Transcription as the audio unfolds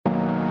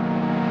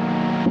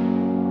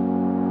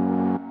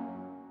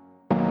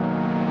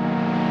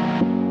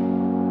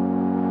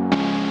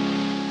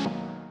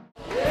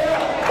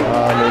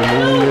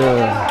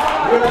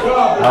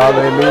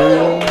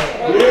Hallelujah.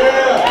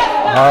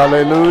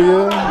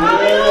 Hallelujah.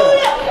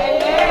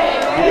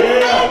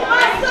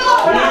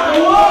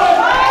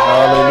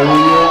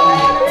 Hallelujah.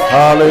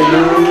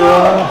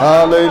 Hallelujah.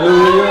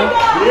 Hallelujah.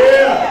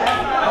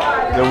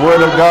 The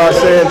word of God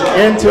says,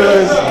 enter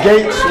his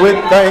gates with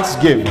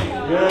thanksgiving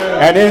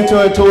and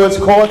enter into his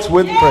courts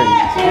with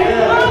praise.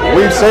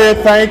 We've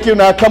said thank you.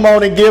 Now come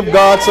on and give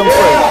God some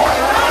praise.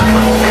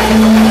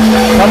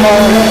 Come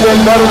on, he's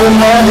been better than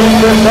that. He's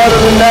been better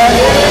than that.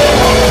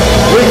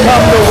 We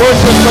come to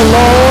worship the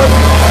Lord.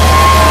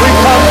 We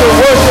come to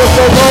worship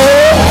the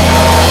Lord.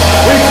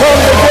 We come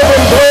to give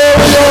him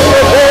glory on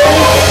the day.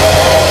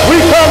 We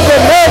come to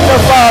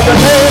magnify the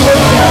name of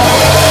Jesus.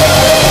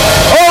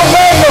 Oh,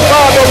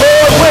 magnify the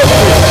Lord with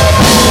me.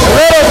 And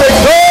let us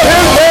exalt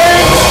his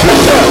name.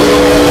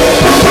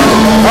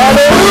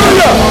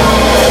 Hallelujah.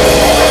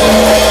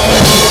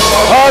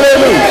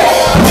 Hallelujah.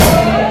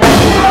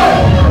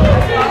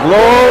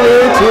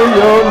 Glory to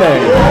your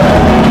name.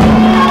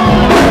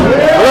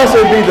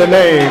 Blessed be the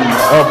name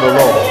of the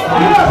Lord.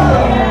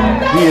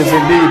 He is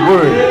indeed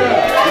worthy.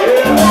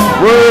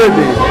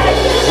 Worthy.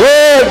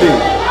 Worthy.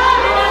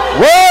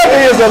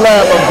 Worthy is the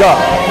Lamb of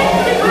God.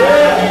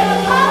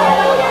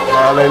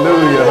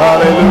 Hallelujah.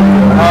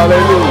 Hallelujah.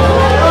 Hallelujah.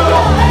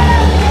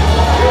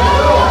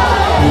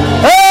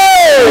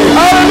 Hey!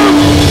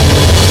 Hallelujah.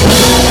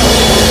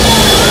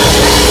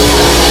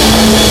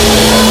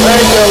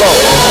 Thank you,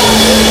 Lord.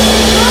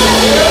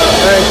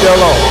 Thank you,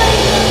 Lord.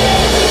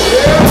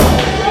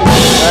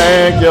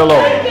 Thank you,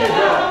 Lord.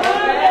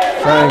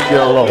 Thank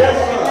you, Lord.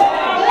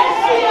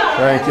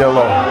 Thank you,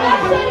 Lord.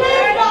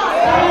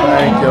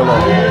 Thank you,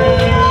 Lord.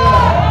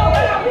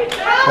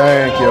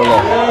 Thank you,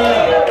 Lord.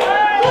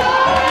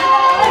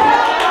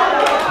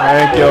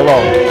 Thank you,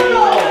 Lord.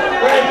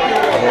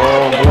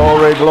 Oh,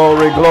 glory,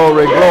 glory,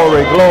 glory,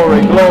 glory,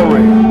 glory,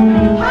 glory.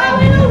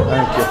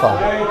 Thank you,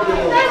 Father.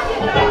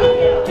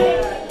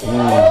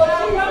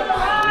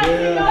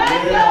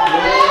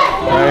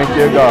 Thank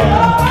you, God.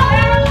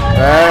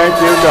 Thank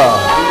you, God.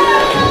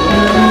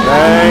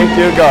 Thank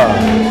you, God.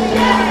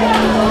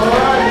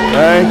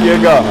 Thank you,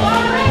 God.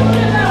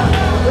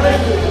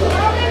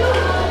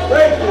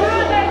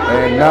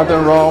 Ain't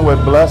nothing wrong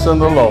with blessing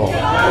the Lord.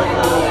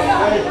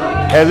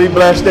 Has he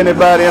blessed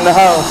anybody in the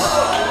house?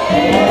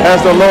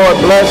 Has the Lord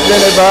blessed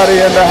anybody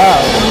in the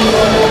house?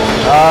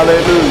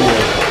 Hallelujah.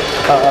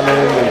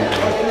 Hallelujah.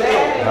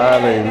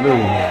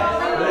 Hallelujah.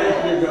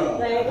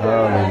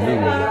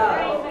 Hallelujah.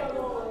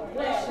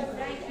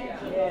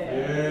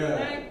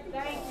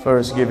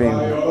 First, giving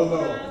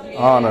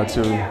honor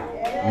to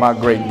my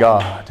great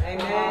God,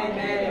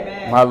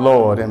 my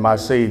Lord and my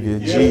Savior,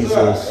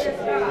 Jesus,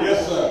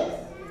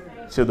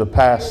 to the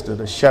pastor,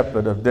 the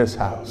shepherd of this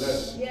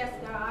house,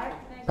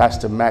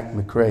 Pastor Mac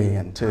McCray,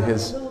 and to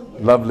his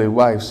lovely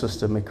wife,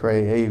 Sister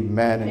McCray,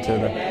 amen, and to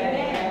the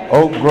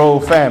Oak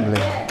Grove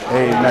family,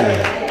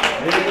 amen.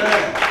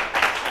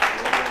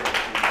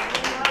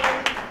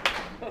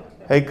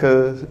 Hey,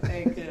 cuz.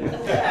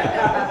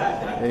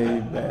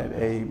 Amen.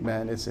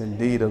 Amen. It's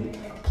indeed a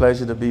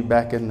pleasure to be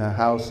back in the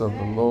house of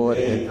the Lord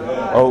in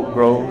Oak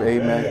Grove.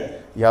 Amen.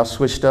 Y'all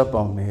switched up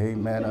on me.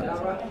 Amen.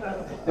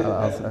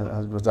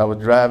 As I was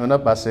driving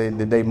up, I said,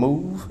 did they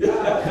move?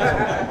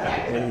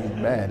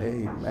 Amen.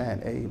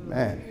 Amen.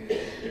 Amen.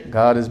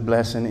 God is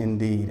blessing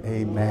indeed.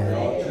 Amen.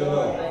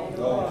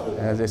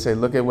 As they say,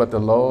 look at what the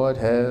Lord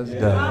has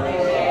done.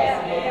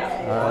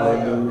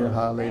 Hallelujah.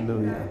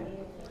 Hallelujah.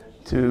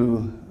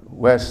 To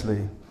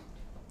Wesley,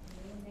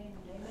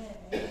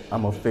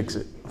 I'm going to fix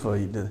it for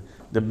you.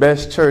 The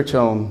best church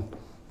on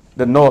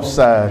the north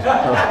side.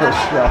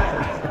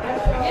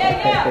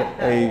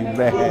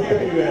 Amen.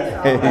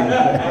 Amen.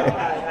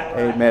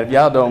 Amen. If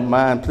y'all don't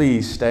mind,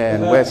 please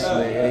stand.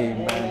 Wesley.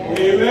 Amen.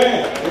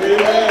 Amen.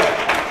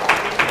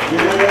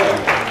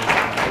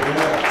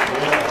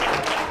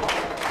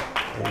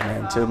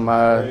 Amen. To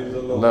my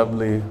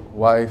lovely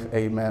wife,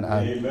 amen.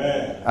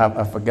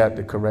 I forgot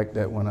to correct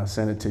that when I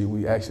sent it to you.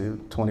 We actually,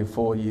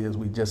 24 years,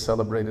 we just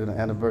celebrated an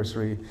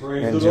anniversary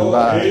in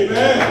July.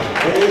 Amen.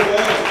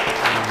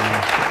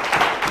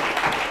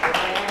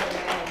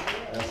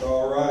 That's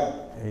all right.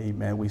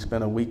 Amen. We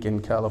spent a week in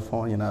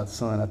California, and our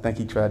son, I think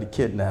he tried to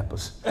kidnap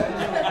us.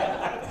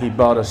 He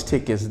bought us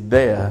tickets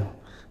there,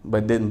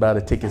 but didn't buy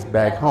the tickets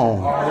back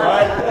home. All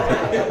right.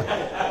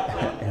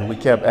 And we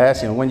kept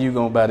asking, when you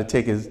going to buy the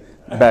tickets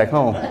back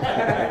home?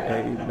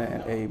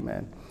 Amen.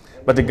 Amen.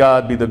 But to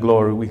God be the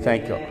glory. We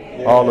thank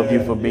all of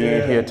you for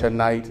being here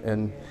tonight.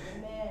 And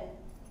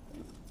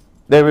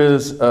there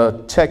is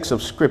a text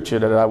of scripture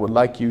that I would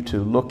like you to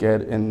look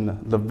at in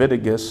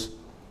Leviticus,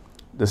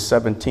 the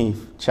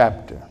 17th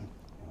chapter.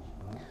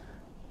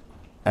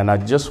 And I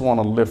just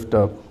want to lift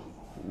up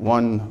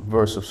one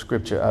verse of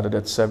scripture out of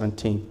that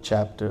 17th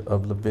chapter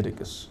of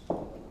Leviticus.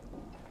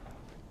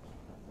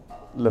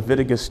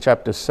 Leviticus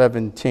chapter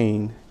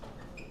 17.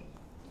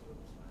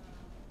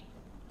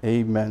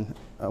 Amen.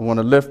 I want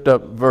to lift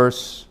up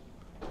verse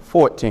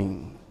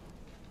 14.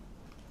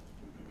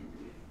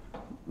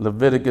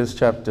 Leviticus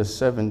chapter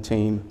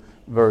 17,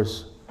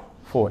 verse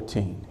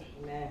 14.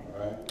 Amen. All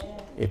right.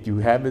 If you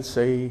have it,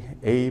 say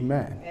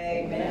amen.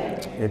 Amen.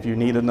 If you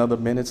need another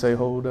minute, say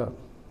hold up.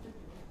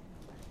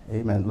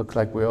 Amen. Looks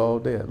like we're all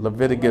there.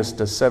 Leviticus,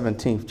 the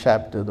 17th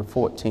chapter, the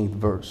 14th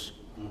verse.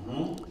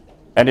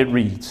 And it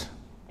reads,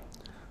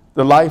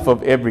 the life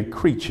of every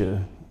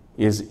creature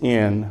is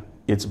in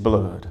its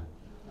blood.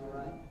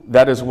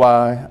 That is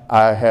why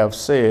I have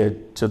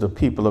said to the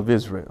people of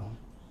Israel,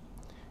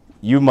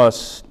 you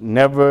must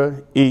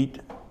never eat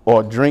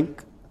or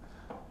drink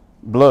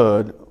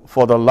blood,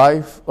 for the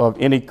life of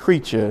any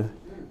creature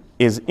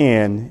is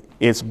in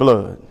its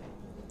blood.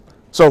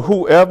 So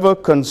whoever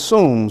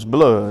consumes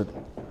blood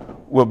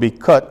will be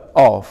cut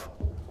off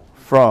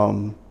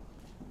from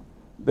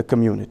the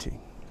community.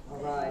 All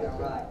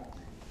right.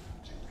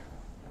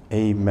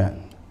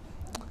 Amen.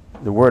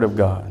 The word of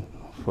God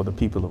for the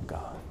people of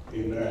God.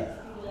 Amen.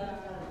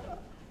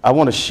 I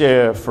want to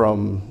share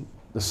from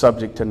the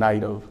subject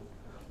tonight of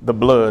the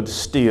blood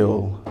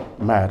still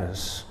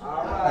matters.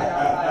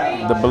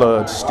 The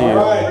blood still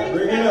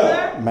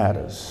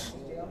matters.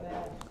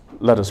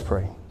 Let us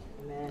pray.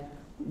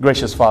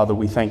 Gracious Father,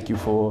 we thank you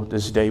for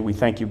this day. We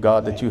thank you,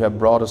 God, that you have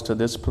brought us to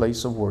this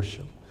place of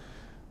worship.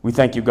 We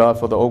thank you, God,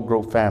 for the Oak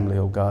Grove family,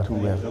 oh God,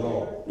 who have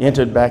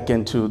entered back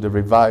into the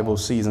revival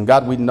season.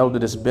 God, we know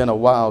that it's been a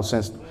while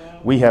since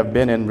we have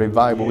been in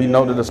revival. We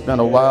know that it's been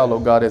a while, oh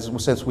God,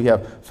 since we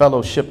have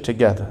fellowship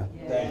together.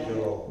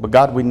 But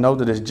God, we know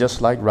that it's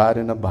just like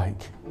riding a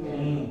bike,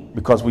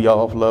 because we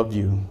all love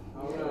you.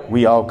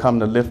 We all come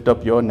to lift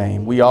up your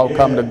name. We all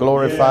come to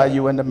glorify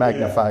you and to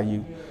magnify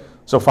you.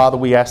 So, Father,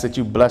 we ask that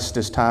you bless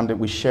this time that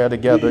we share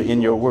together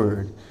in your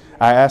word.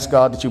 I ask,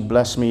 God, that you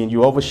bless me and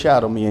you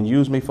overshadow me and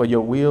use me for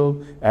your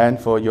will and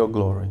for your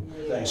glory.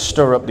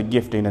 Stir up the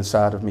gifting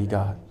inside of me,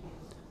 God.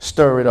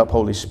 Stir it up,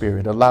 Holy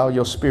Spirit. Allow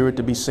your spirit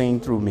to be seen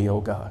through me,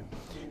 oh God.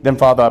 Then,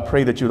 Father, I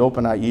pray that you'd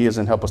open our ears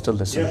and help us to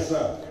listen. Yes,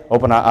 sir.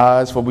 Open our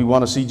eyes, for we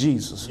want to see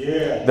Jesus.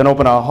 Yeah. Then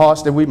open our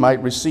hearts that we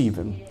might receive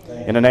him.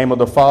 In the name of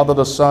the Father,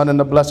 the Son, and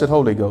the blessed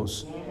Holy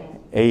Ghost.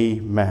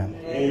 Amen.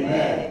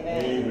 Amen.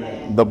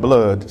 Amen. The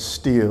blood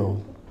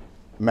still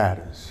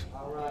matters.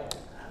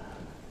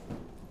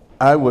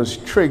 I was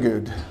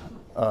triggered,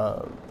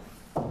 well,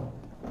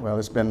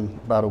 it's been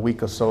about a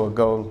week or so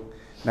ago.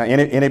 Now,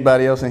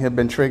 anybody else in here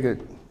been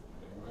triggered?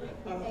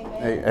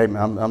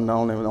 Amen. I'm the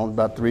only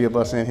about three of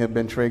us in here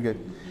been triggered.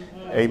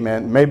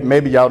 Amen.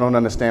 Maybe y'all don't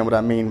understand what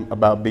I mean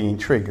about being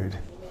triggered.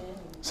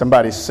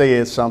 Somebody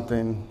said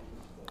something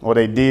or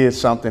they did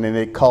something and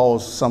it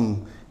caused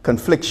some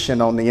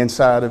confliction on the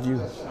inside of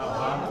you.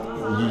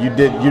 You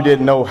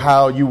didn't know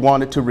how you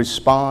wanted to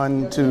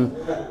respond to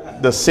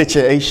the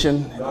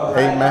situation.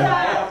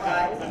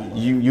 Amen.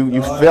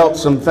 You felt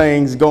some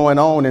things going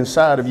on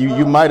inside of you.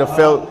 You might have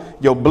felt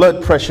your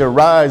blood pressure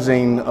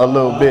rising a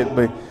little bit,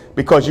 but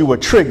because you were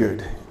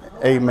triggered.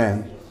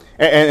 Amen.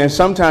 And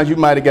sometimes you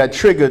might have got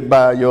triggered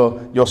by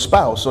your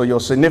spouse or your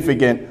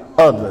significant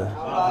other.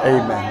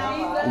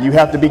 Amen. You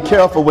have to be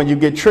careful when you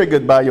get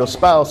triggered by your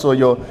spouse or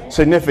your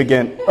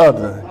significant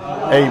other.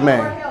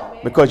 Amen.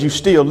 Because you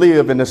still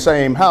live in the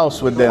same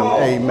house with them.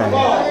 Amen.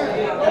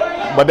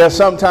 But there's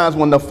sometimes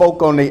when the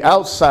folk on the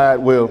outside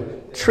will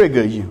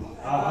trigger you.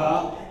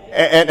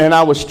 And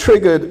I was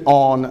triggered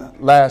on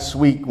last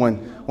week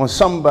when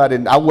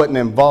somebody, I wasn't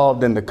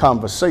involved in the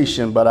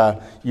conversation, but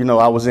I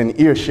was in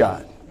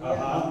earshot.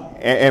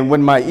 And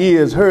when my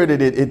ears heard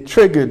it, it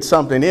triggered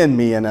something in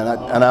me, and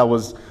I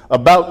was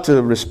about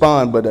to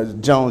respond,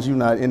 but Jones, you're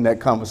not in that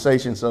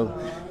conversation, so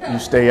you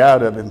stay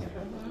out of it.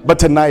 But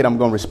tonight I'm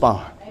going to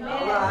respond.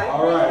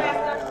 All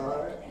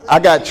right. I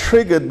got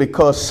triggered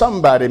because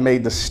somebody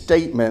made the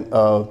statement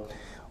of,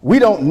 we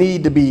don't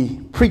need to be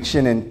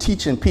preaching and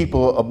teaching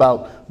people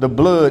about the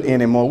blood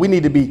anymore. We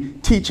need to be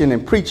teaching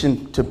and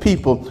preaching to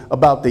people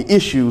about the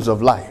issues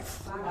of life.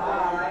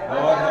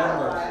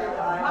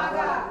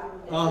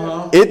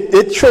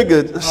 It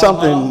triggered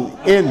something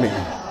in me.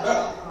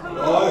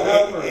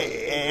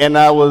 And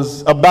I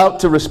was about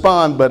to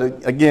respond,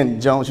 but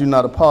again, Jones, you're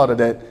not a part of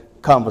that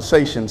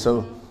conversation,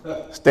 so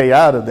stay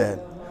out of that.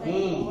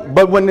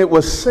 But when it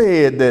was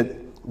said that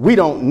we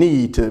don't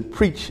need to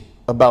preach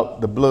about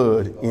the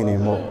blood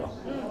anymore,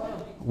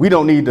 we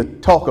don't need to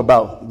talk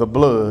about the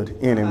blood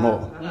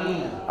anymore,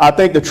 I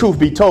think the truth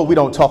be told, we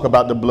don't talk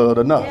about the blood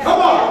enough.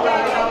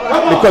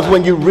 Because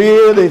when you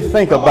really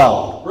think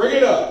about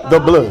the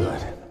blood,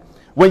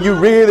 when you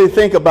really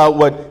think about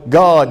what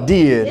God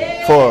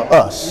did for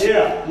us,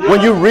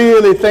 when you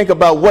really think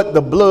about what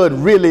the blood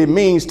really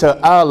means to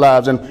our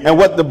lives and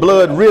what the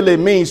blood really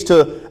means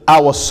to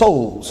our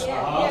souls,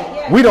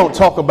 we don't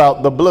talk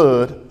about the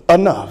blood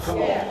enough.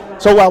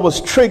 So I was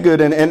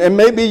triggered, and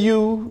maybe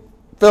you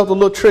felt a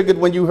little triggered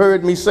when you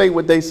heard me say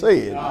what they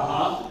said.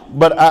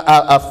 But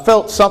I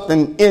felt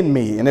something in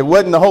me, and it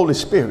wasn't the Holy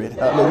Spirit.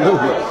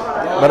 Hallelujah.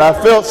 But I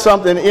felt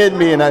something in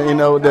me, and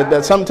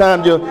that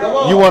sometimes you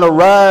want to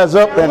rise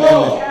up and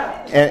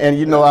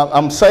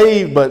I'm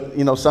saved, but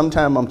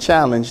sometimes I'm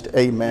challenged.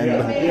 Amen.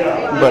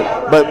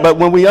 But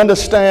when we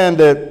understand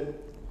that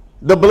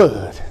the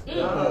blood,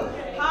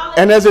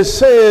 and as it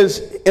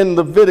says in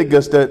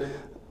Leviticus, that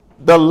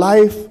the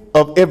life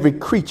of every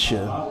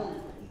creature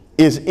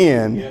is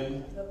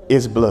in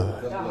its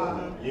blood.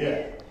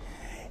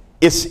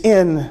 It's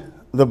in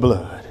the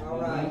blood.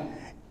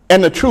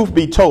 And the truth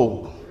be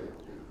told,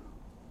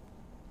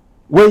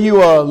 where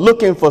you are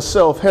looking for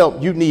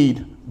self-help, you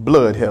need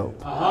blood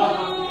help.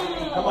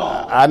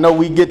 I know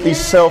we get these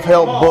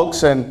self-help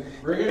books and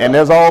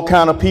there's all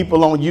kind of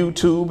people on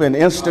YouTube and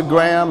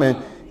Instagram,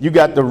 and you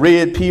got the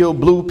red pill,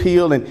 blue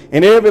pill,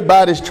 and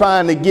everybody's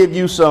trying to give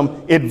you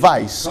some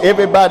advice.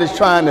 Everybody's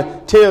trying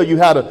to tell you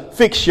how to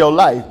fix your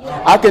life.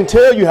 I can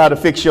tell you how to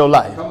fix your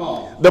life.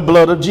 The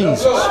blood of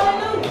Jesus.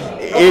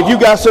 If you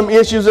got some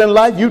issues in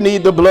life, you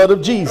need the blood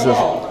of Jesus.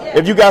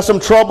 If you got some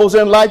troubles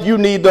in life, you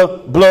need the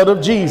blood of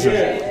Jesus.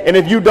 And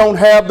if you don't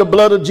have the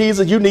blood of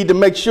Jesus, you need to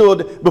make sure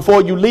that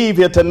before you leave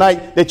here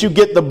tonight that you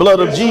get the blood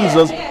of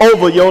Jesus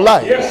over your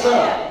life.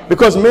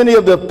 Because many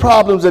of the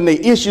problems and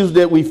the issues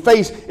that we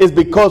face is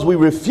because we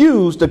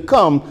refuse to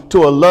come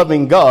to a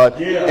loving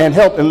God and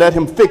help and let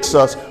him fix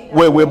us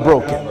where we're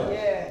broken.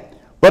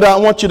 But I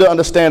want you to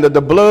understand that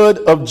the blood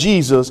of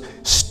Jesus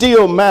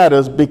still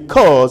matters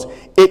because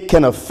it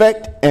can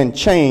affect and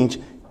change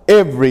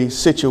every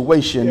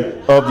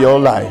situation of your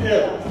life.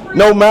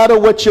 No matter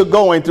what you're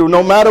going through,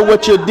 no matter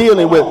what you're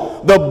dealing with,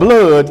 the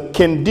blood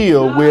can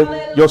deal with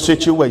your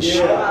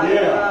situation.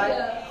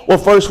 Well,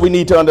 first we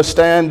need to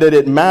understand that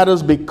it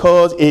matters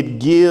because it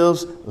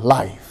gives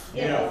life.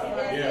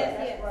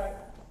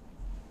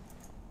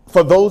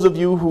 For those of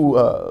you who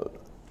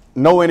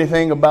know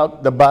anything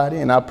about the body,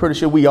 and I'm pretty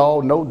sure we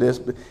all know this,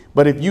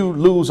 but if you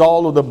lose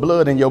all of the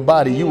blood in your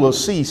body, you will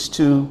cease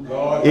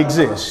to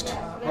exist.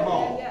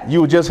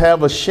 You will just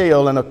have a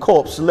shell and a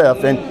corpse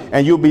left,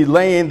 and you'll be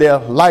laying there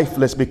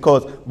lifeless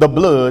because the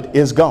blood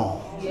is gone.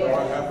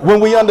 When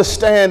we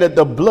understand that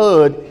the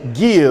blood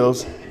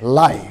gives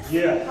life,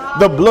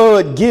 the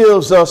blood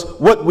gives us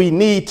what we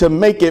need to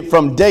make it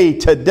from day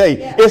to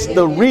day. It's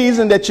the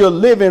reason that you're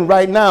living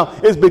right now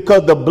is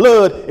because the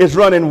blood is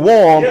running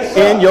warm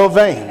in your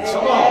veins.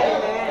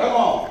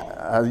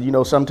 You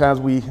know, sometimes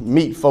we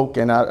meet folk,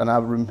 and I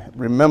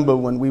remember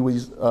when we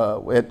was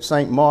at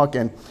St. Mark,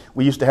 and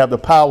we used to have the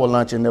power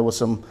lunch, and there was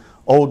some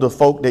older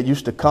folk that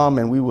used to come,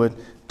 and we would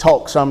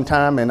talk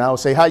sometime, and I would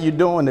say, "How you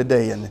doing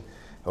today?" And,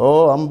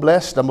 "Oh, I'm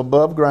blessed. I'm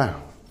above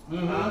ground."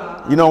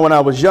 You know, when I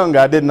was younger,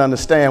 I didn't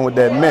understand what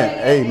that meant.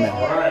 Amen.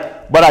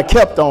 But I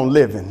kept on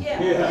living.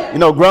 You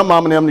know,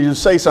 grandmama and them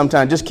used to say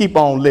sometimes, "Just keep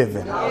on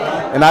living."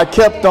 And I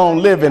kept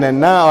on living,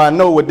 and now I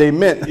know what they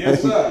meant.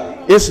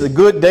 It's a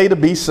good day to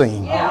be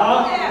seen.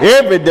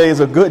 Every day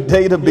is a good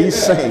day to be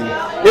seen.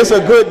 It's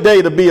a good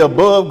day to be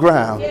above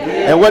ground.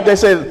 And what they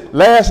said,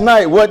 last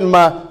night wasn't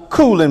my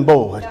cooling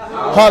board.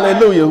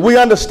 Hallelujah. We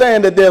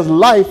understand that there's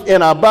life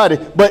in our body,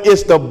 but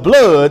it's the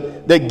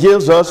blood that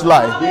gives us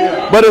life.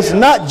 But it's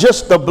not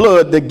just the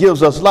blood that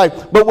gives us life.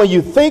 But when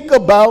you think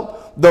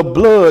about the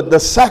blood, the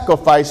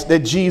sacrifice that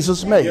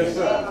Jesus made,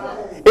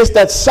 it's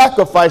that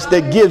sacrifice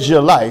that gives you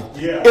life.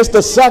 It's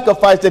the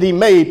sacrifice that he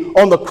made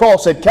on the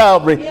cross at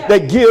Calvary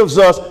that gives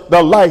us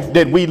the life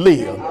that we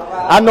live.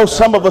 I know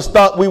some of us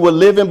thought we were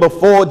living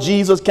before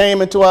Jesus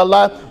came into our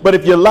life, but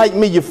if you're like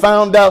me, you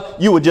found out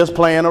you were just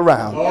playing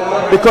around.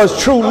 Because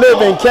true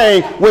living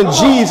came when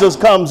Jesus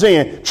comes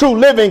in. True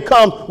living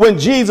comes when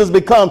Jesus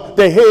becomes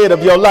the head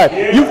of your life.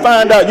 You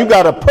find out you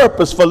got a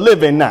purpose for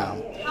living now.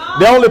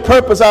 The only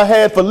purpose I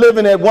had for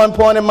living at one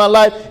point in my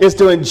life is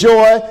to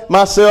enjoy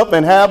myself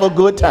and have a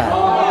good time.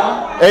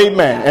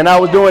 Amen. And I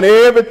was doing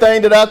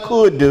everything that I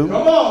could do.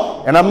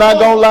 And I'm not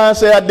going to lie and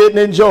say I didn't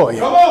enjoy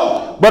it.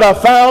 But I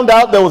found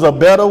out there was a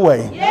better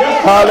way.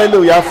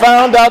 Hallelujah. I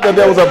found out that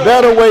there was a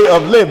better way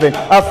of living.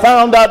 I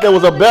found out there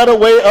was a better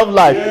way of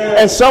life.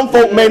 And some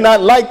folk may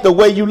not like the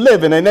way you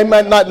living, and they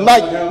might not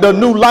like the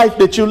new life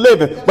that you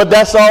living, but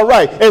that's all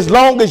right. As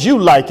long as you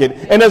like it,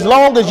 and as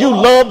long as you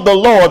love the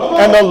Lord,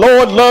 and the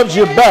Lord loves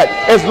you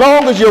back, as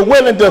long as you're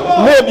willing to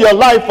live your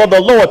life for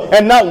the Lord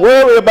and not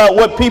worry about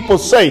what people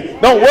say.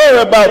 Don't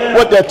worry about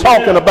what they're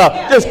talking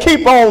about. Just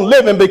keep on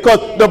living because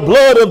the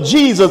blood of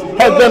Jesus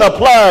has been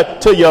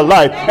applied to your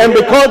life. And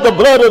because the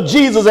blood of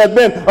Jesus has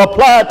been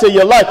applied to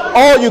your life,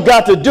 all you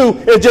got to do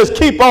is just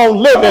keep on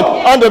living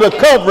under the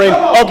covering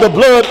of the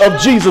blood of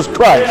Jesus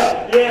Christ.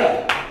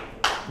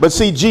 But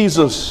see,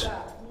 Jesus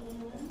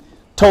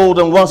told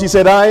them once, he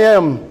said, "I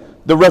am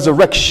the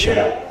resurrection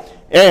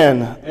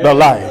and the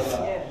life.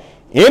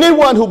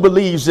 Anyone who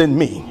believes in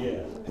me,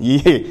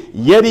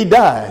 yet he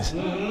dies,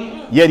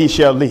 yet he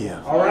shall live."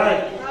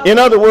 In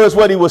other words,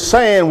 what he was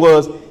saying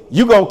was,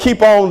 you're going to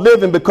keep on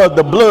living because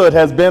the blood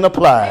has been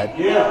applied.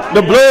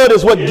 The blood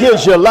is what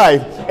gives you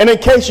life. And in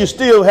case you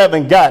still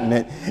haven't gotten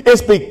it,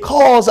 it's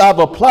because I've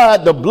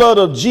applied the blood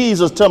of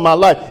Jesus to my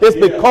life. It's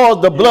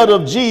because the blood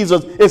of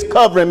Jesus is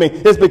covering me.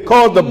 It's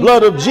because the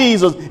blood of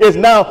Jesus is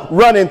now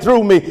running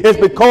through me. It's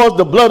because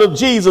the blood of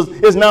Jesus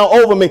is now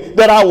over me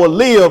that I will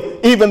live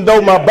even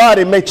though my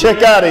body may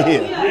check out of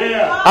here.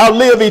 I'll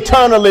live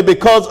eternally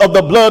because of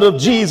the blood of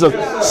Jesus.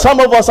 Some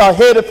of us are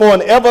headed for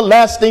an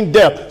everlasting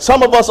death.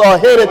 Some of us are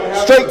headed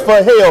straight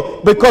for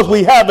hell because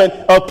we haven't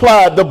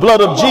applied the blood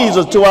of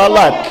Jesus to our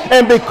life.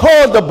 And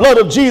because the blood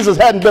of Jesus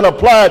hadn't been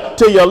applied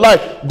to your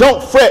life,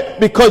 don't fret,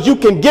 because you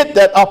can get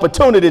that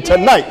opportunity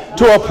tonight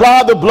to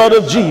apply the blood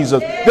of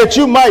Jesus, that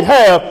you might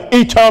have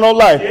eternal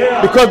life.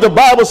 Because the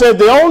Bible says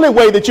the only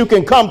way that you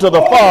can come to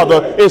the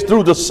Father is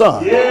through the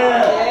Son.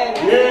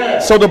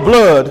 So the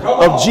blood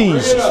of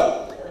Jesus.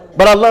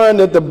 But I learned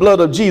that the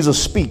blood of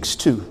Jesus speaks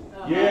too.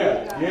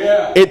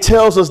 It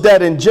tells us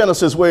that in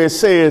Genesis, where it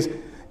says,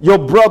 your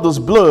brother's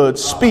blood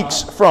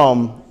speaks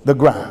from the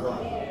ground.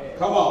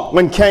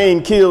 When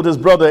Cain killed his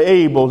brother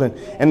Abel,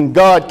 and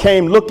God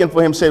came looking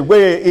for him, said,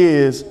 where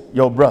is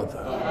your brother?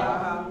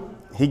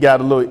 He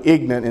got a little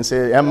ignorant and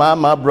said, am I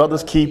my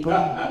brother's keeper?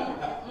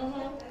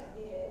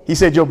 He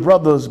said, your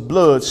brother's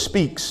blood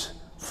speaks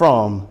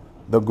from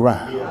the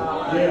ground.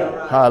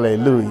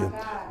 Hallelujah.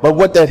 But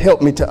what that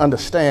helped me to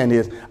understand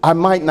is I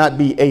might not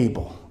be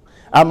Abel.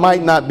 I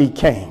might not be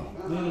Cain.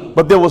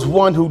 But there was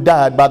one who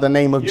died by the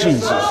name of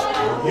Jesus.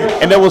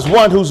 And there was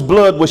one whose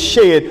blood was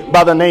shed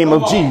by the name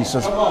of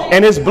Jesus.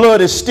 And his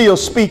blood is still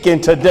speaking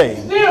today.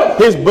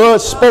 His blood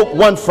spoke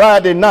one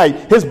Friday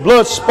night. His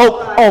blood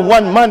spoke on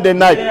one Monday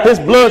night. His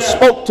blood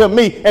spoke to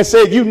me and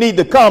said, you need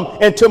to come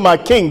into my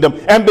kingdom.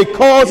 And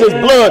because his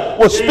blood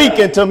was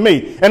speaking to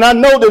me, and I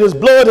know that his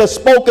blood has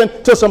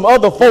spoken to some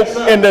other folk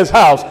in this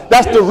house,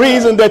 that's the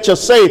reason that you're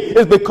saved,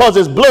 is because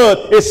his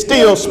blood is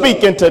still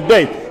speaking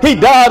today. He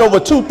died over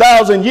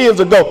 2,000 years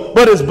ago,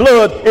 but his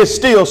blood is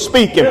still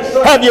speaking.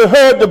 Have you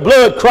heard the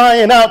blood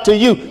crying out to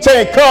you,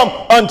 saying, come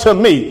unto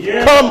me,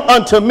 come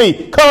unto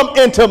me, come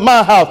into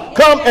my house,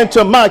 come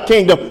into my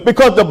kingdom,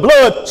 because the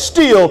blood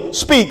still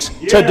speaks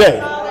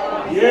today.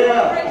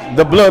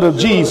 The blood of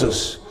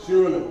Jesus.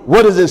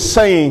 What is it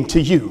saying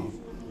to you?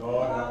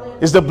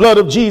 Is the blood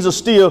of Jesus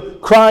still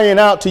crying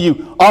out to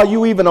you? Are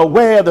you even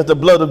aware that the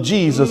blood of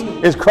Jesus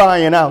is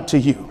crying out to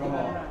you?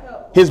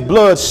 His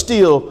blood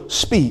still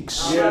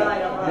speaks.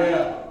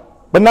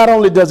 But not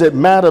only does it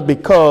matter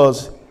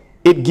because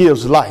it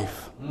gives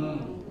life,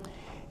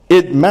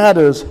 it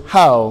matters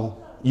how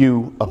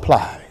you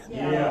apply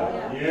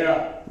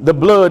it. The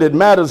blood, it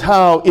matters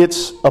how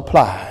it's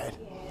applied.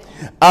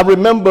 I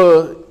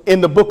remember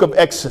in the book of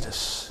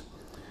Exodus,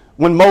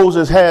 when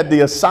Moses had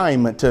the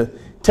assignment to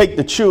take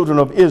the children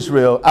of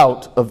Israel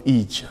out of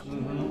Egypt.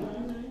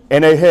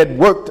 And they had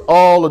worked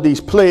all of these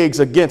plagues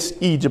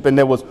against Egypt. And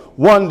there was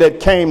one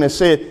that came and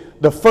said,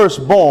 the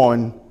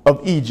firstborn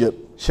of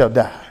Egypt shall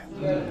die.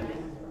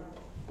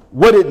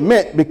 What it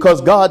meant,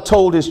 because God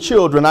told his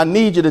children, I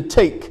need you to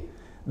take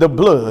the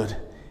blood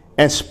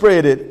and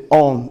spread it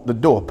on the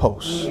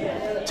doorposts.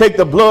 Take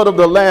the blood of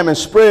the lamb and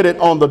spread it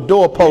on the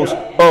doorpost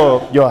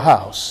of your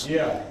house.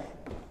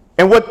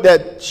 And what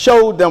that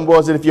showed them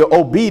was that if you're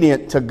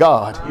obedient to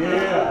God,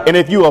 and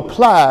if you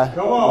apply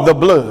the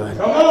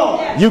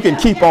blood, you can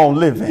keep on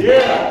living.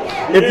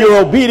 If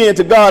you're obedient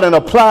to God and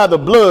apply the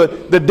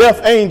blood, the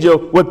death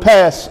angel would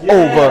pass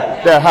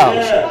over their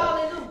house.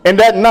 And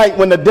that night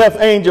when the death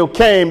angel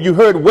came, you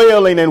heard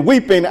wailing and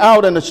weeping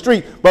out in the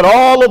street. But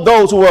all of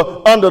those who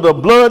were under the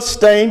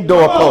blood-stained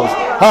doorpost,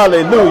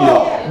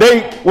 hallelujah,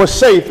 they were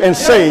safe and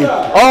saved.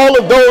 All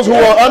of those who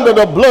were under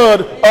the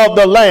blood of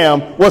the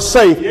Lamb were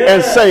safe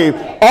and saved.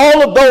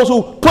 All of those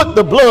who put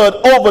the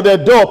blood over their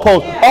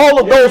doorpost,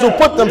 all of those who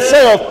put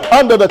themselves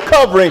under the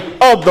covering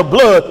of the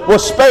blood were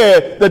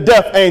spared the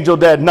death angel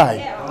that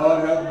night.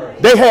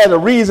 They had a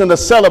reason to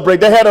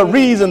celebrate. They had a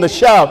reason to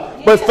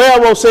shout. But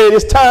Pharaoh said,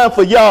 it's time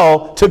for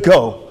y'all to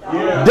go.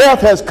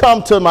 Death has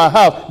come to my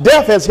house.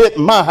 Death has hit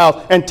my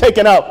house and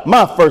taken out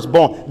my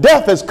firstborn.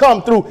 Death has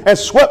come through and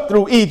swept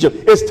through Egypt.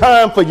 It's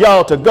time for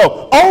y'all to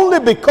go.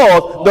 Only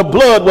because the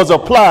blood was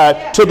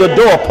applied to the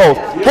doorpost.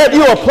 Have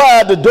you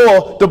applied the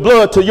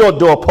blood to your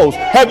doorpost?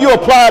 Have you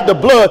applied the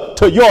blood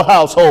to your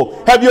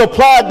household? Have you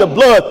applied the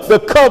blood, the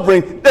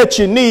covering that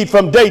you need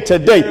from day to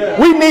day?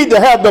 We need to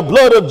have the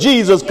blood of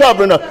Jesus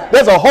covering us.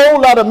 There's a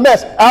whole lot of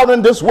mess out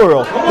in this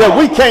world that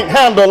we can't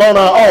handle on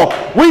our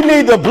own. We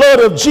need the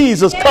blood of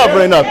Jesus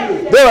covering us.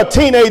 There are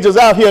teenagers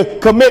out here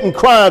committing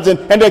crimes and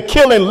they're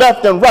killing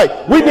left and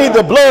right. We need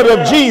the blood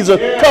of Jesus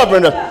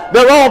covering us.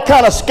 There are all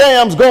kind of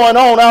scams going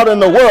on out in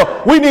the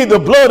world. We need the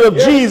blood of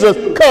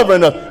Jesus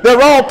covering us. There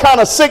are all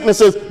kind of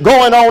sicknesses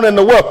going on in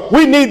the world.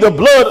 We need the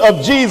blood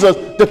of Jesus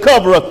to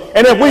cover us.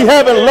 And if we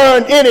haven't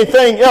learned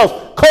anything else,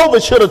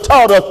 COVID should have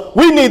taught us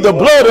we need the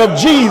blood of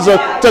Jesus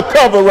to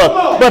cover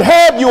us. But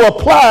have you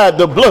applied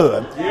the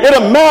blood?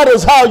 It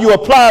matters how you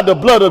apply the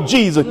blood of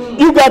Jesus.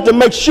 You got to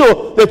make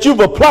sure that you've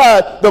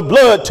applied the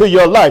blood to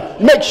your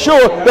life. Make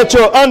sure that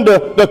you're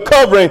under the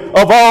covering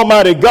of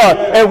Almighty God.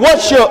 And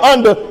once you're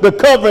under the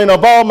covering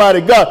of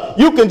Almighty God,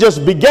 you can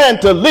just begin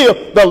to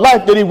live the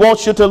life that he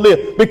wants you to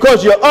live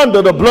because you're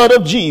under the blood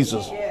of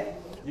Jesus.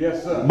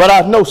 Yes, sir. But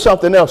I know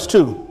something else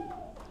too.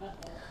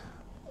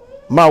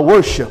 My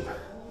worship.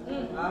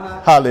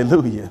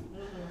 Hallelujah.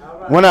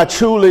 When I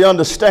truly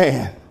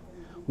understand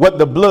what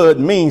the blood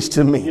means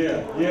to me,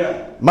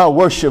 my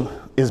worship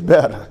is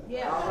better.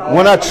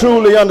 When I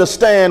truly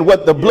understand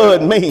what the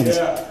blood means,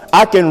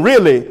 I can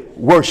really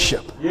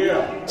worship.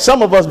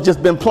 Some of us have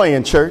just been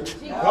playing church.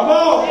 Come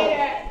on.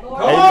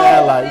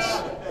 Amen,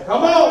 lights.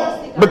 Come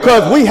on.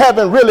 Because we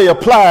haven't really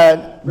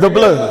applied the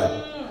blood.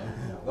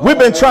 We've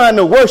been trying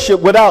to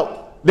worship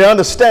without the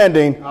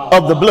understanding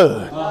of the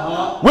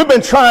blood. We've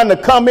been trying to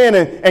come in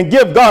and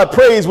give God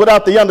praise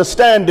without the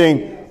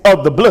understanding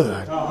of the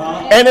blood.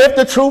 And if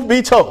the truth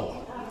be told,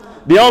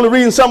 the only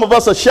reason some of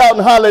us are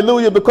shouting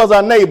hallelujah because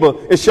our neighbor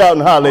is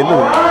shouting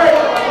hallelujah.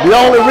 The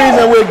only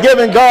reason we're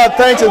giving God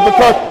thanks is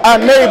because our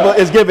neighbor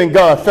is giving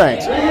God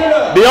thanks.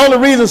 The only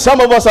reason some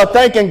of us are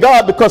thanking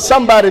God because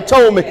somebody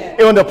told me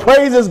when the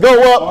praises go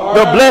up,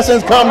 the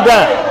blessings come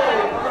down.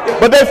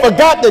 But they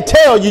forgot to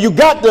tell you, you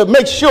got to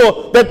make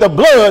sure that the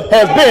blood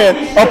has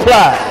been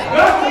applied.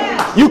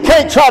 You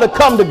can't try to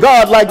come to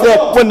God like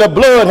that when the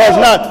blood has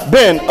not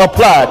been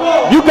applied.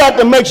 You got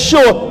to make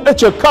sure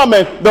that you're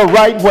coming the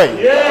right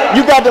way.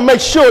 You got to make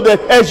sure that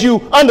as you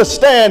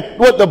understand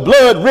what the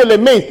blood really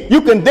means,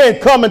 you can then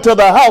come into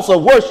the house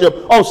of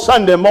worship on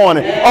Sunday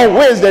morning, on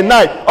Wednesday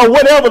night, or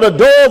whenever the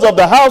doors of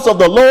the house of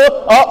the Lord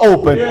are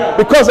open.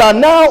 Because I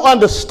now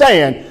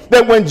understand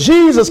that when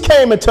Jesus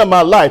came into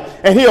my life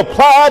and he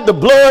applied the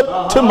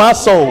blood to my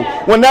soul,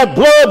 when that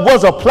blood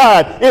was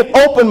applied, it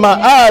opened my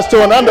eyes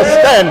to an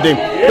understanding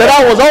that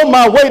I was on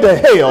my way to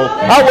hell.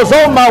 I was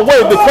on my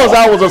way because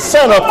I was a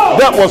sinner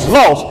that was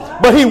lost.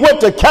 But he went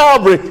to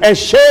Calvary and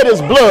shed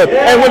his blood.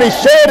 And when he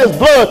shed his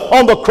blood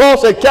on the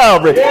cross at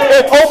Calvary,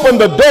 it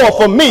opened the door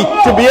for me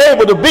to be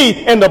able to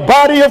be in the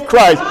body of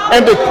Christ.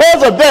 And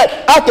because of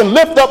that, I can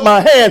lift up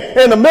my hand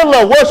in the middle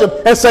of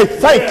worship and say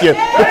thank you,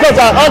 because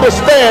I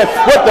understand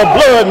what the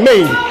blood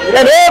means.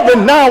 And every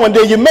now and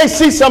then you may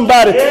see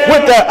somebody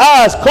with their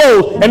eyes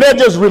closed and they're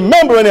just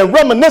remembering and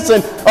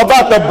reminiscing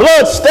about the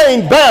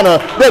blood-stained banner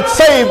that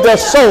saved their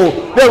soul.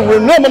 They're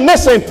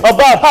reminiscing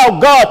about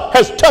how God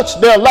has touched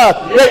their life.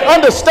 They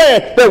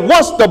understand that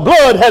once the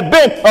blood had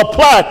been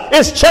applied,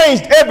 it's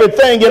changed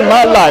everything in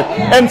my life.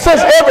 And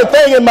since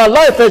everything in my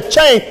life has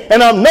changed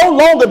and I'm no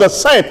longer the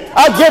same,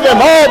 I give him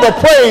all the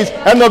praise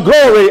and the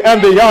glory and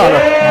the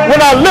honor.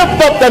 When I lift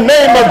up the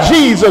name of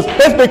Jesus,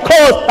 it's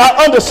because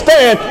I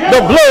understand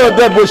the blood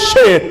that was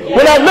shed.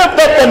 When I lift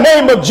up the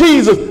name of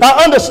Jesus,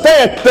 I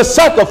understand the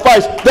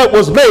sacrifice that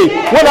was made.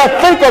 When I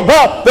think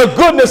about the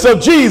goodness of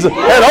Jesus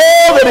and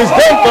all that he's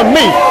done for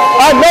me,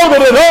 I know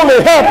that it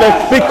only happened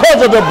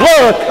because of the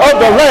blood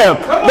of the Lamb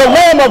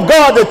of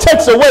God that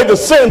takes away the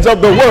sins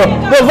of the world,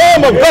 the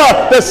Lamb of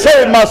God that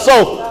saved my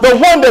soul, the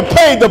one that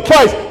paid the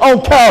price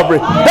on Calvary.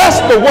 That's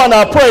the one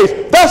I praise.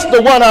 That's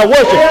the one I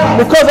worship,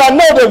 because I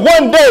know that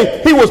one day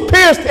he was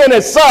pierced in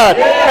his side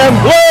and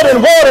blood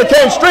and water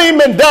came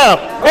streaming down.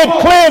 It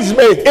cleansed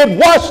me, it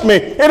washed me,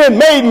 and it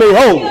made me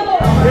whole.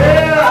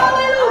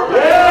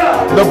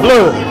 The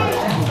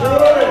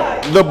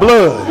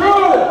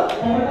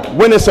blood,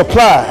 when it's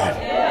applied.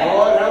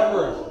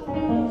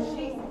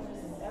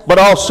 But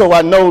also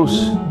I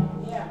notice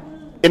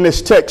in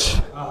this text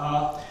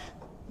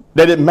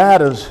that it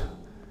matters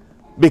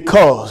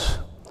because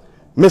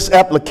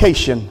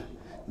misapplication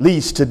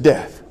leads to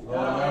death.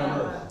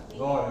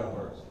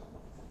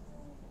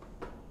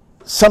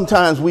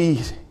 Sometimes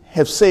we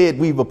have said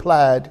we've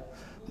applied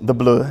the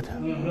blood,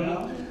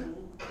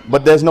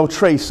 but there's no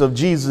trace of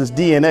Jesus'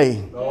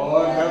 DNA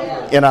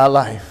in our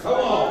life.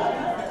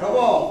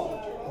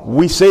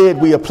 We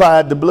said we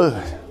applied the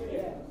blood.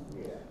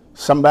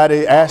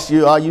 Somebody asked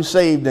you, are you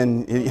saved?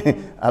 And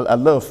I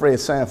love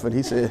Fred Sanford.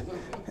 He said,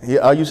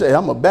 are you saved?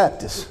 I'm a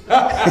Baptist.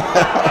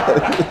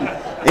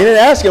 He didn't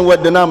ask him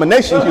what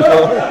denomination you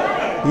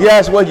are. He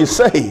asked, well, you're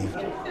saved.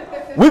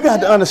 We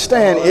got to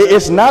understand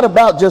it's not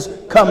about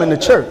just coming to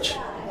church.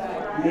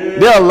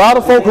 There are a lot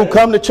of folk who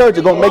come to church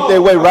are going to make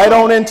their way right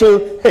on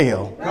into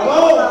hell.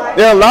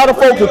 There are a lot of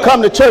folk who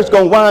come to church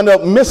going to wind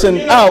up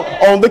missing out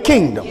on the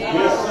kingdom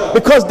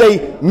because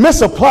they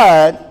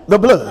misapplied the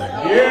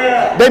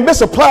blood. They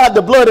misapplied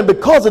the blood, and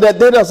because of that,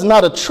 there is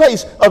not a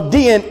trace of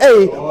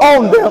DNA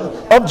on them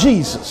of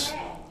Jesus.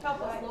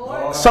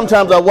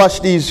 Sometimes I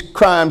watch these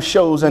crime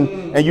shows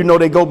and you know,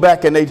 they go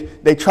back and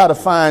they try to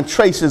find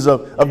traces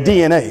of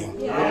DNA.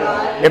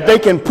 If they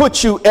can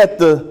put you at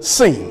the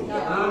scene,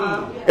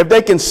 if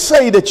they can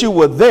say that you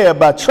were there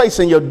by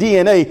tracing your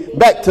DNA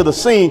back to the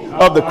scene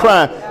of the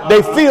crime,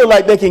 they feel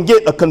like they can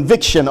get a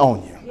conviction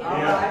on you.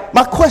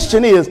 My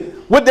question is,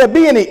 would there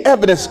be any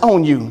evidence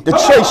on you to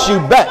trace you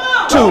back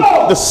to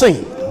the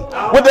scene?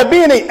 Would there be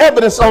any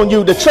evidence on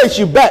you to trace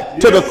you back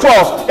to the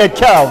cross at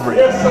Calvary?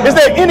 Is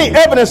there any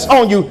evidence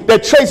on you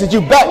that traces you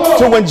back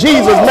to when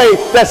Jesus made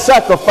that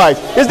sacrifice?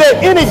 Is there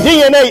any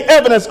DNA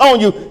evidence on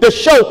you to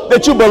show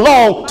that you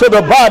belong to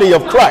the body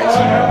of Christ?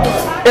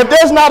 If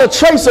there's not a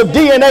trace of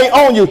DNA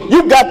on you,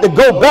 you've got to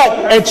go back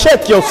and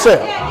check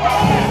yourself.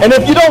 And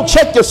if you don't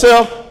check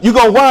yourself, you're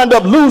going to wind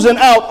up losing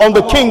out on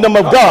the kingdom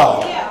of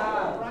God.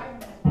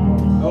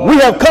 We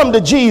have come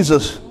to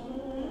Jesus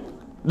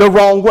the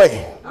wrong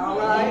way.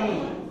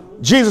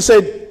 Jesus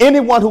said,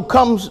 anyone who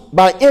comes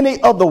by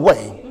any other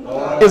way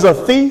is a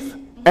thief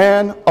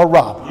and a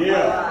robber.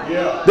 Yeah,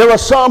 yeah. There are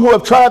some who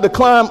have tried to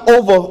climb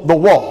over the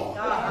wall.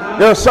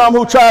 There are some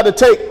who tried to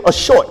take a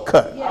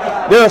shortcut.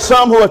 There are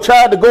some who have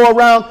tried to go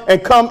around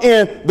and come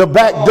in the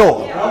back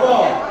door.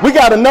 We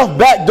got enough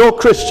backdoor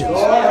Christians.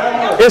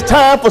 It's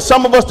time for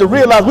some of us to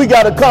realize we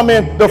got to come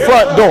in the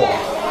front door.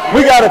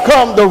 We got to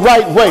come the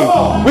right way.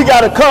 We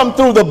got to come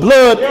through the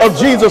blood of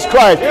Jesus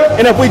Christ.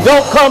 And if we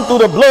don't come through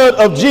the blood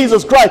of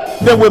Jesus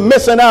Christ, then we're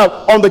missing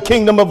out on the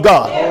kingdom of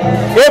God.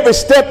 Every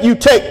step you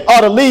take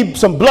ought to leave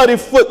some bloody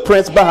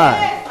footprints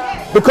behind.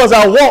 Because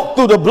I walked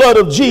through the blood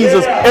of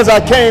Jesus as I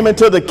came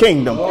into the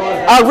kingdom.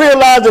 I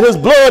realized that his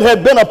blood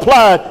had been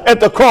applied at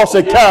the cross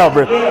at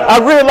Calvary. I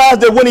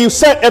realized that when he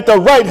sat at the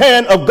right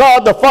hand of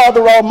God the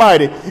Father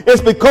Almighty,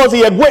 it's because he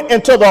had went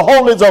into the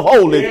holies of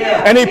holies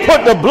and he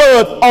put the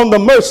blood on the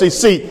mercy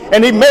seat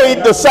and he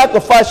made the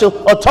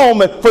sacrificial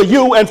atonement for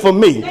you and for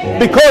me.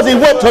 Because he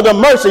went to the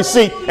mercy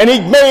seat and he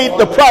made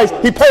the price,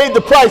 he paid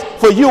the price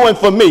for you and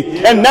for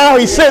me. And now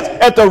he sits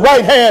at the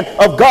right hand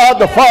of God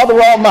the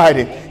Father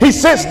Almighty. He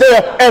sits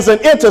there as an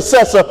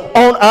intercessor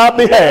on our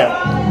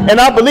behalf. And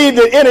I believe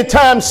that any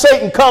time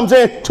Satan comes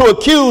in to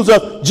accuse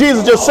us,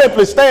 Jesus just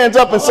simply stands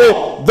up and says,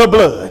 the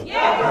blood.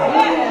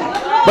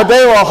 But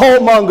they are a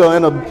whoremonger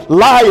and a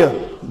liar,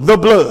 the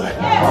blood.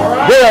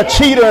 They are a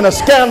cheater and a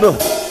scandal,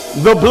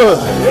 the blood.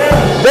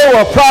 They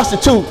were a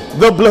prostitute,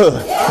 the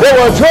blood. They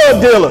were a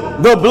drug dealer,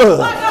 the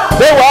blood.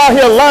 They were out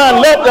here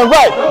lying left and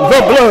right,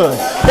 the blood.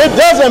 It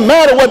doesn't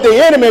matter what the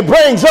enemy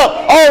brings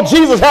up. All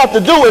Jesus has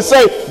to do is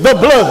say, the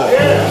blood,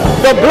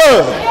 the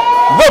blood.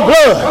 The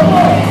blood,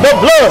 the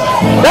blood.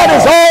 That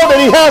is all that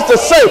he has to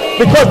say,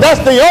 because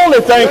that's the only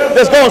thing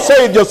that's going to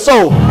save your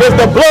soul, is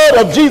the blood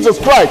of Jesus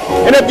Christ.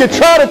 And if you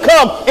try to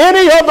come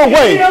any other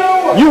way,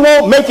 you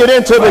won't make it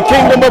into the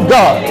kingdom of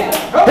God.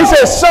 He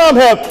says, some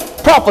have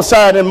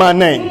prophesied in my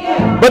name,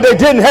 but they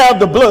didn't have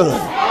the blood.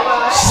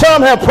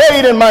 Some have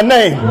prayed in my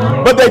name,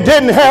 but they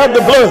didn't have the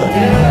blood.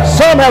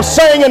 Some have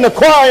sang in the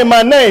choir in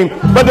my name,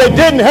 but they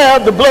didn't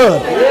have the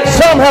blood.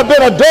 Some have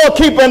been a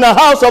doorkeeper in the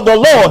house of the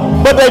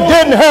Lord, but they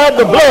didn't have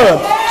the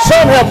blood.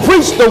 Some have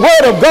preached the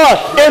word of God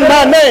in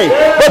my name,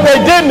 but they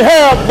didn't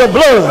have the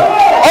blood.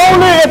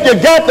 Only if you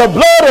got the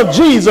blood of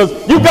Jesus,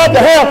 you got to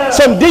have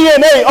some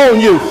DNA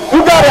on you.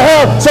 You got to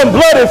have some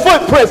bloody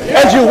footprints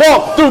as you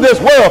walk through this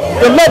world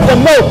to let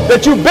them know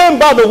that you've been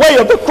by the way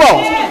of the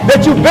cross,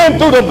 that you've been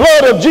through the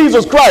blood of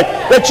Jesus Christ,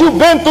 that you've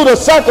been through the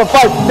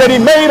sacrifice that he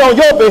made on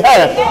your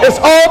behalf. It's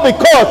all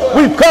because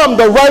we've come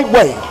the right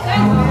way.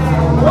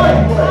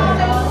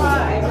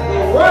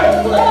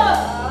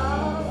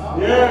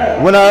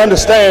 When I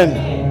understand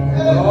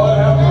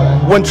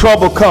when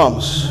trouble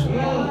comes,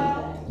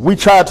 we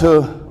try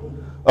to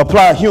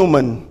apply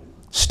human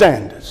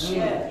standards.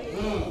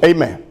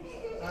 Amen.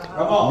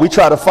 We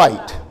try to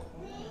fight.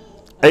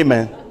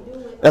 Amen.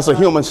 That's a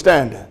human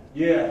standard.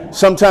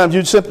 Sometimes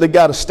you simply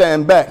got to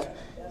stand back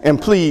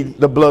and plead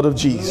the blood of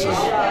Jesus.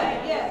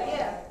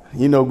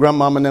 You know,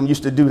 grandmama and them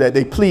used to do that.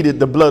 They pleaded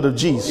the blood of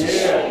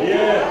Jesus.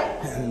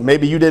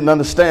 Maybe you didn't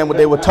understand what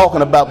they were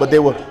talking about, but they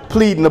were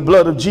pleading the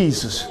blood of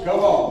Jesus.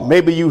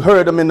 Maybe you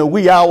heard them in the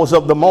wee hours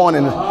of the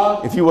morning.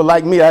 If you were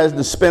like me, I had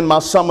to spend my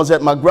summers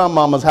at my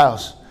grandmama's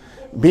house,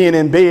 being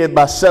in bed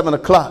by 7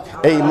 o'clock.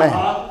 Amen.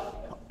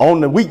 On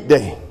the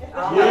weekday,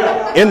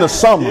 in the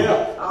summer,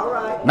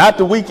 not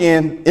the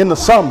weekend, in the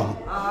summer,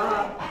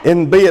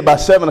 in bed by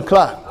 7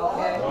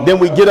 o'clock. Then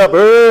we get up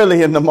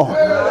early in the morning,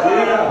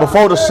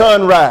 before the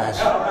sun rise,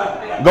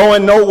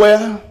 going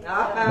nowhere,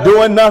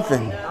 doing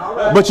nothing,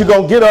 but you're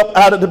going to get up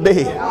out of the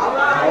bed.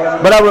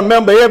 But I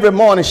remember every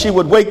morning she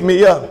would wake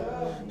me up.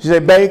 She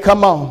said, babe,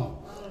 come on.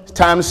 It's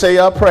time to say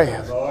our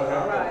prayers.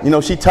 You know,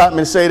 she taught me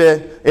to say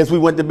that as we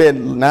went to bed.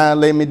 Now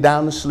lay me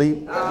down to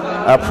sleep.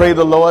 I pray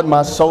the Lord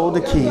my soul to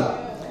keep.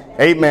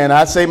 Amen.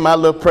 I say my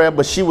little prayer,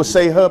 but she would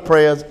say her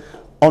prayers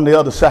on the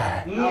other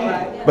side.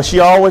 But she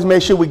always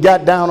made sure we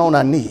got down on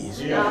our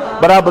knees.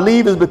 But I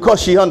believe it's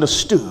because she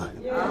understood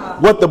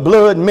what the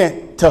blood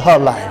meant to her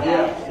life.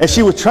 And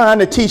she was trying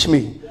to teach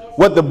me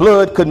what the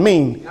blood could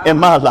mean in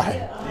my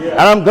life. And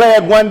I'm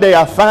glad one day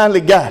I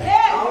finally got it.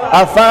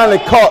 I finally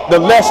caught the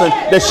lesson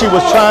that she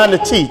was trying to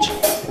teach.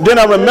 Then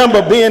I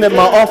remember being at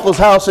my uncle's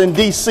house in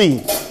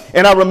D.C.,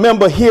 and I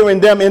remember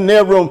hearing them in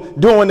their room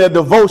doing their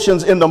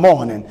devotions in the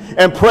morning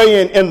and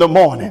praying in the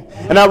morning.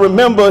 And I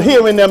remember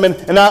hearing them,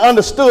 and I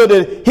understood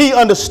that he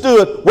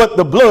understood what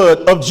the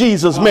blood of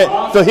Jesus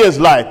meant to his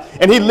life.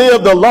 And he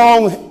lived a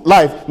long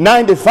life,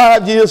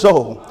 95 years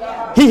old.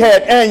 He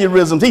had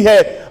aneurysms. He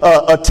had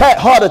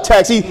heart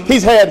attacks.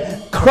 He's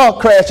had car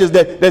crashes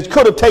that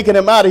could have taken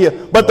him out of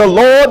here. But the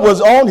Lord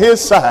was on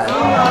his side.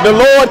 The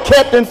Lord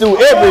kept him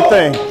through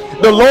everything.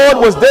 The Lord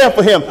was there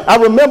for him. I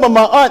remember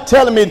my aunt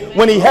telling me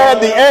when he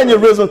had the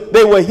aneurysm,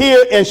 they were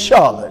here in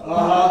Charlotte.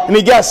 And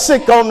he got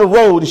sick on the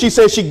road. And she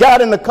said she got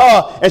in the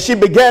car and she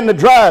began to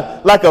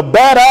drive like a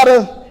bat out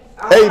of,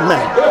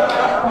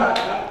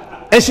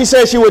 amen. And she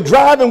said she was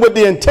driving with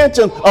the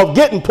intention of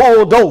getting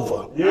pulled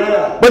over.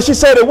 But she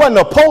said there wasn't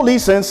a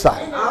police in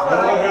sight.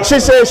 She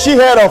said she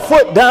had her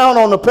foot down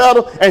on the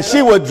pedal and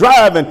she was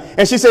driving.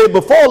 And she said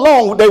before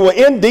long they were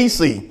in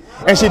D.C.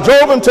 And she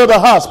drove him to the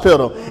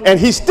hospital. And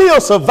he still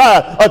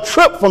survived a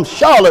trip from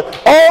Charlotte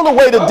all the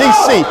way to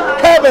D.C.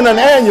 having an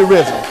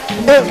aneurysm.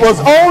 It was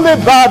only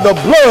by the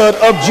blood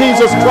of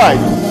Jesus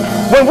Christ.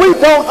 When we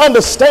don't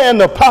understand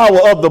the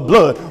power of the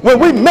blood, when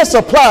we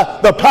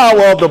misapply the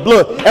power of the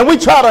blood, and we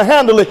try to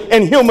handle it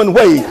in human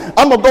ways,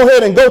 I'm going to go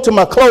ahead and go to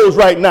my close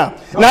right now.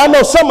 Now, I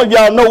know some of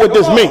y'all know what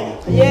this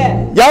means.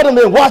 Yeah. Y'all done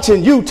been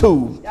watching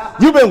YouTube.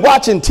 You've been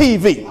watching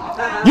TV.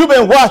 You've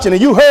been watching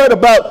and you heard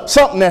about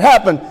something that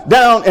happened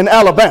down in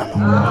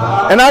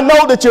Alabama. And I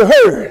know that you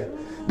heard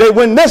that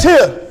when this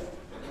here,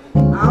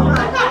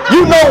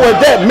 you know what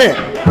that meant.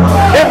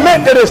 It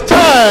meant that it's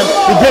time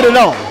to get it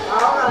on.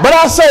 But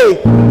I say,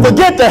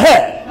 forget the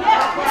hat.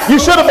 You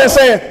should have been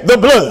saying the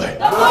blood.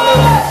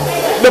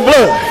 The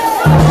blood.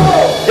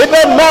 It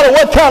doesn't matter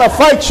what kind of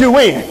fight you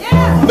in.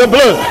 The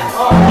blood.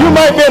 You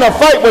might be in a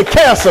fight with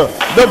cancer.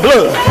 The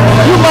blood.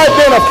 You might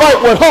be in a fight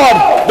with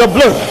heart. The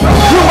blood.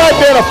 You might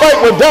be in a fight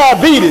with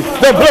diabetes.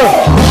 The blood.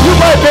 You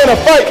might be in a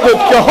fight with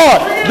your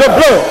heart. The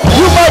blood.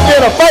 You might be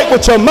in a fight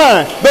with your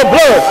mind. The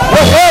blood.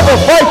 Whatever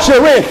fight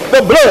you're in,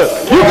 the blood.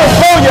 You can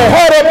throw your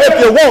head up if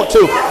you want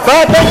to, but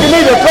I think you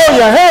need to throw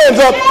your hands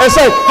up and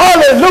say,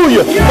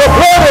 hallelujah, the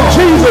blood of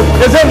Jesus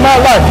is in my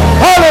life.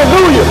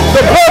 Hallelujah,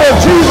 the blood of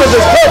Jesus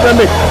is covering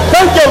me.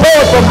 Thank you,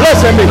 Lord, for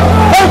blessing me.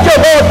 Thank you,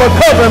 Lord, for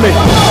covering me.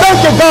 Thank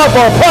you, God,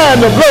 for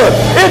applying the blood.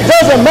 It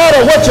doesn't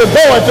matter what you're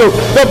going through.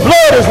 The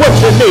blood is what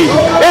you need.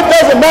 It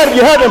doesn't matter if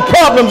you're having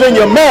problems in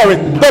your marriage.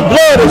 The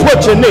blood is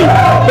what you need.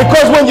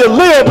 Because when you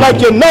live like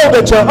you know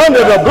that you're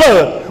under the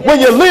blood, when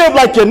you live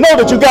like you know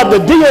that you got the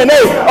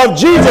DNA of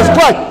Jesus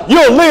Christ,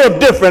 you'll live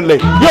differently.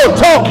 You'll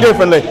talk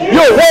differently.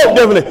 You'll walk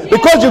differently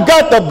because you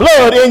got the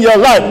blood in your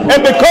life.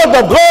 And because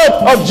the blood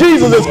of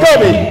Jesus is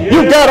coming,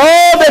 you got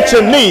all that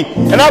you need.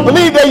 And I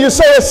believe that you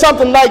say it's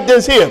something like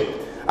this here.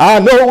 I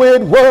know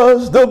it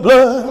was the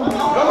blood.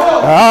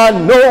 I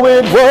know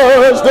it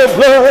was the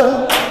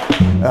blood.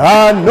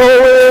 I know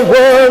it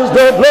was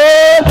the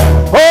blood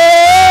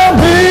for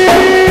me.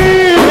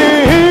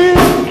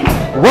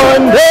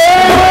 One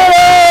day when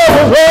I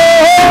was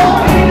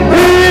lost,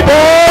 He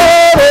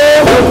died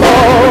on the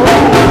cross.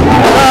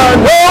 I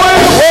know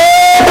it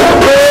was the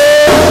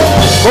blood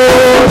for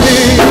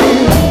me.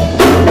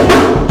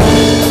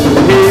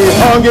 He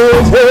hung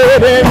His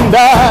head and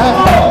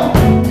died.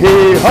 He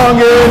hung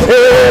His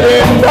head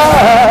and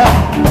died.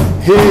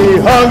 He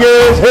hung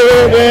His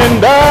head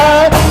and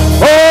died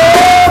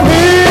for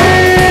me.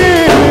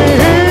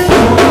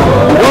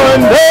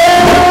 One day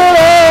when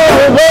I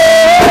was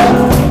lost,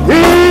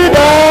 He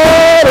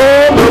died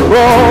on the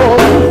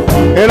cross,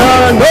 and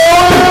I know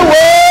it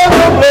was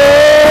the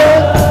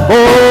blood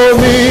for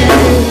me.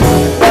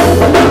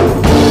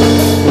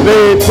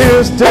 They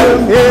pierced Him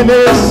in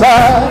His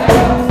side.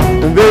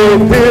 They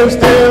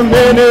pierced Him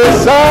in His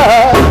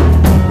side.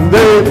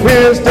 They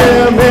pierced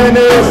Him in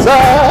His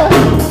side.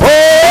 Oh,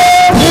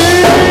 me.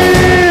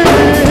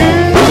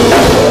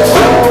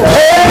 Oh, when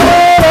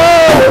I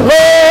was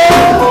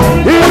lost,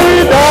 He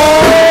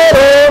died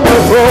on the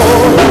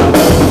cross,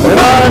 and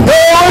I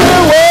know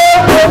it was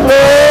the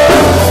blood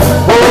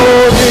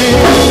for me.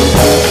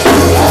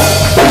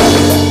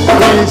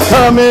 He's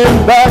coming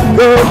back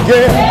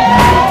again.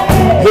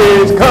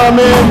 He's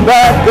coming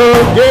back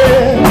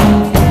again.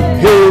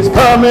 He's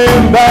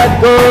coming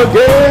back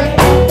again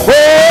for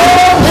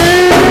me.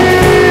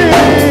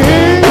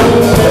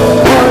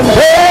 One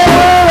day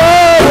when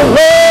I was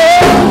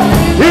lost,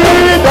 He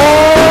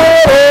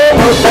died on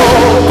the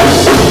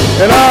cross,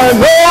 and I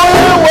know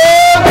it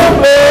was the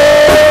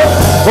blood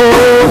for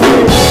me.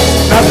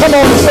 Now come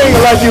on and sing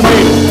it like you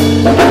mean it.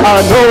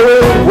 I know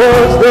it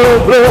was the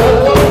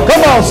blood.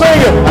 Come on,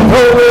 sing it. I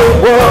know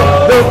it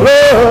was the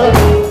blood.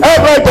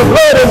 Act like the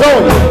blood is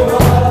on you.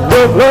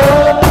 The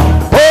blood.